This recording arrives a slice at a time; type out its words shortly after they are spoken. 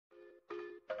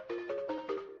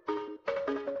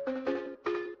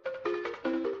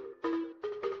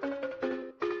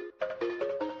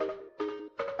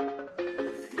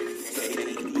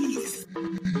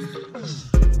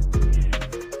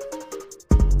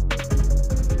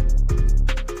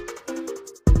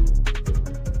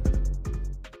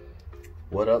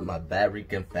What up, my Bad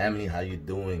Rican family? How you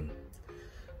doing?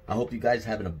 I hope you guys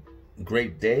having a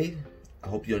great day. I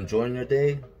hope you're enjoying your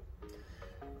day.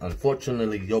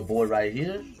 Unfortunately, your boy right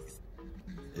here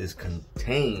is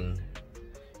contained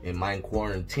in my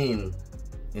quarantine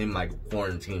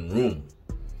room.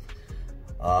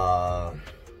 On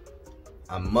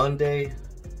Monday,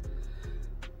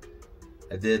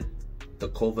 I did the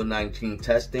COVID-19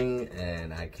 testing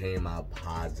and I came out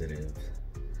positive.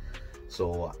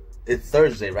 So it's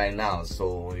Thursday right now,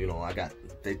 so you know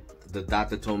the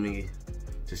doctor told me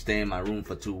to stay in my room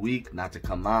for 2 weeks, not to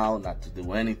come out, not to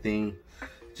do anything,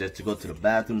 just to go to the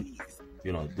bathroom,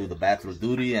 you know, do the bathroom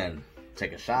duty and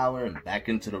take a shower and back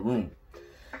into the room.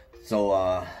 So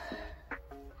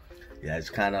yeah,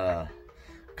 it's kind of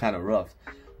rough,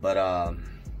 but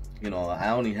you know,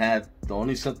 the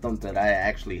only symptoms that I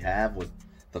actually have was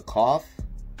the cough,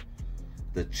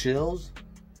 the chills,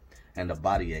 and the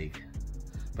body ache.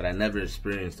 But I never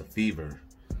experienced a fever.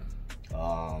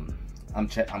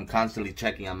 I'm constantly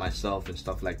checking on myself and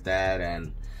stuff like that,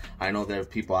 and I know there are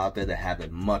people out there that have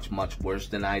it much worse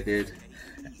than I did.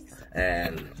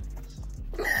 And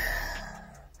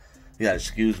yeah,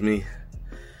 excuse me,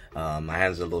 my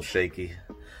hands are a little shaky,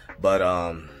 but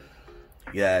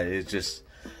yeah, it's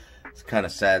kind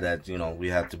of sad that, you know, we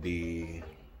have to be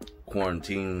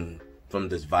quarantined from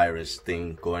this virus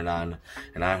thing going on.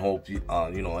 And I hope you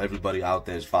know, everybody out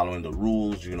there is following the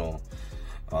rules, you know,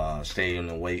 staying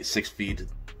away 6 feet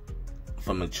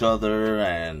from each other,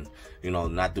 and you know,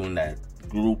 not doing that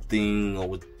group thing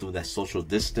or do that social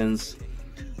distance.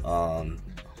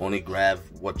 Only grab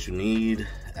what you need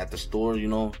at the store, you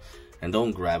know, and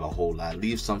don't grab a whole lot.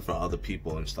 Leave some for other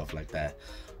people and stuff like that.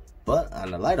 But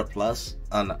on the lighter plus,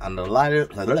 on the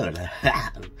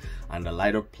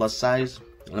lighter plus size,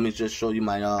 let me just show you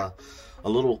my a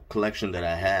little collection that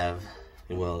I have.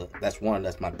 Well, that's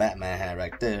my Batman hat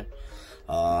right there.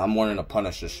 I'm wearing a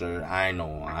Punisher shirt. I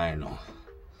know,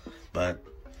 but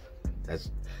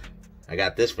I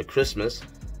got this for Christmas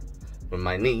from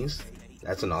my niece.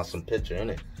 That's an awesome picture, isn't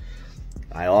it?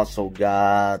 I also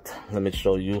got, let me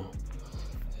show you,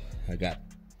 I got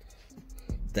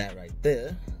that right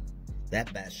there,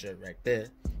 that bat shirt right there.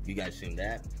 You guys seen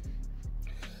that?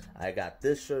 I got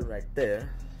this shirt right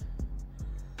there.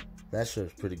 That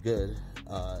shirt's pretty good.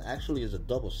 Actually, it's a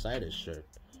double-sided shirt.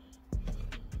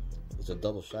 It's a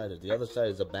double-sided. The other side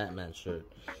is a Batman shirt,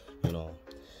 you know.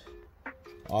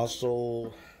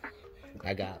 Also,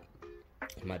 I got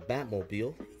my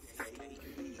Batmobile.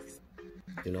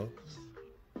 You know,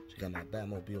 got my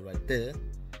Batmobile right there.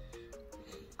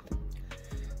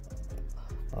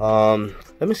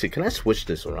 Let me see. Can I switch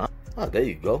this around? Oh, there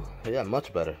you go. Yeah,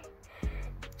 much better.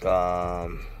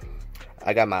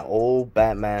 I got my old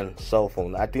Batman cell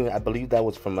phone. I believe that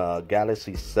was from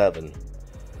Galaxy 7.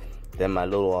 Then my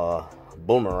little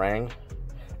boomerang,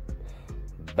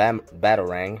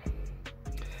 batarang.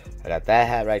 I got that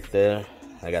hat right there.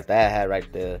 I got that hat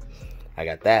right there. I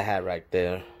got that hat right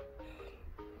there.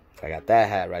 I got that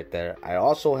hat right there. I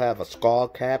also have a skull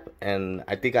cap, and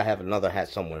I think I have another hat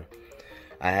somewhere.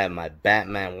 I have my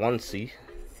Batman onesie.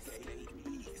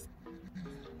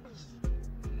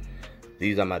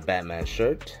 These are my Batman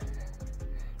shirt.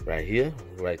 Right here,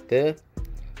 right there,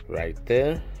 right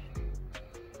there,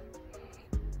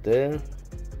 there.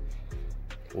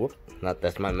 Whoop,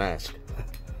 that's my mask.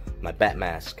 My bat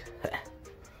mask.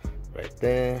 Right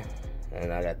there.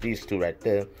 And I got these two right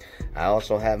there. I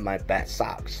also have my bat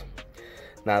socks.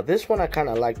 Now this one I kind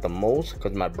of like the most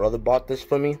because my brother bought this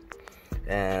for me.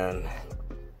 And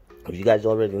if you guys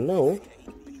already know,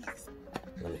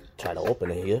 let me try to open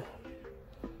it here.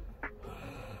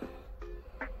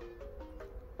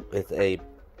 It's a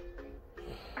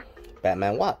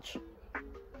Batman watch.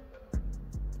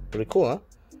 Pretty cool, huh?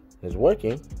 It's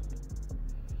working.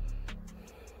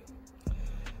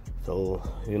 So,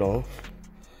 you know,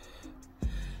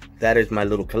 that is my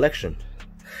little collection.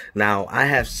 Now, I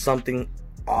have something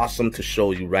awesome to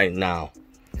show you right now.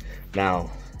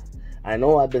 Now, I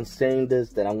know I've been saying this,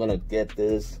 that I'm gonna get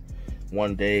this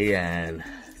one day, and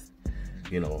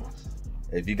you know,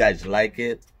 if you guys like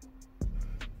it,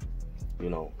 you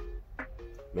know,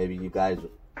 maybe you guys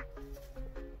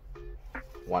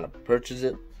want to purchase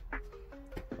it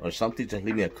or something, just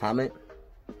leave me a comment.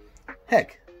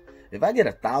 Heck, if I get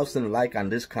 1,000 likes on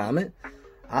this comment,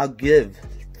 I'll give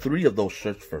 3 of those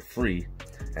shirts for free.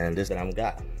 And this that I've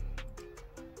got,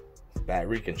 Bad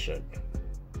Rican shirt.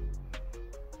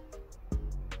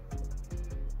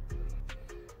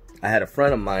 I had a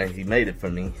friend of mine, he made it for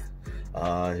me.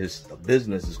 His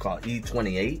business is called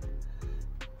E28.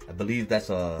 I believe that's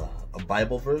a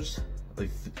Bible verse,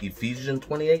 Ephesians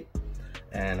 28.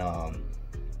 And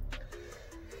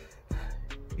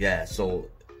yeah, so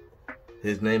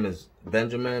his name is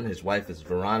Benjamin, his wife is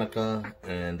Veronica,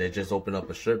 and they just opened up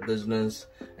a shirt business,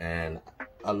 and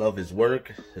I love his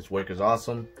work. His work is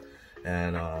awesome.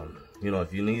 And you know,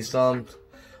 if you need some,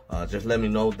 just let me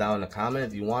know down in the comment.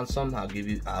 If you want some, I'll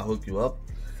hook you up.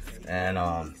 And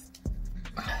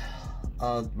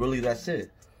really, that's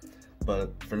it.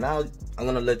 But for now, I'm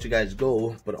gonna let you guys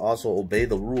go, but also obey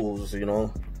the rules, you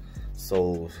know,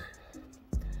 so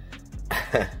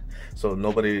so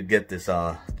nobody get this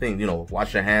thing, you know.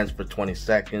 Wash your hands for 20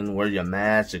 seconds, wear your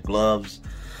mask, your gloves.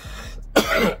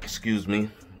 Excuse me.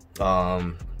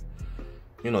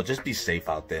 You know, just be safe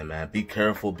out there, man. Be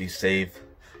careful, be safe.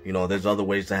 You know, there's other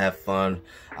ways to have fun.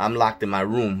 I'm locked in my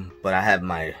room, but I have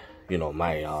my, you know,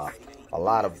 my a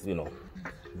lot of, you know,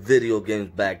 video games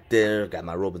back there. Got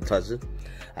my Robitussin.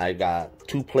 I got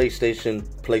 2 PlayStation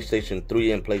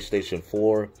 3 and PlayStation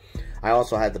 4. I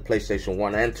also had the PlayStation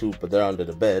 1 and 2, but they're under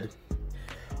the bed.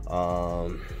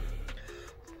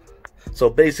 So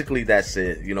basically that's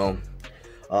it, you know.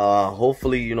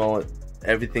 Hopefully, you know,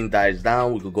 everything dies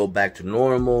down. We could go back to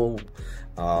normal.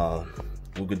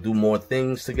 We could do more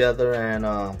things together,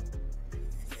 and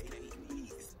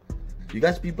you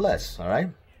guys be blessed. All right,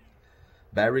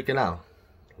 Bad Rican out.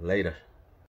 Later.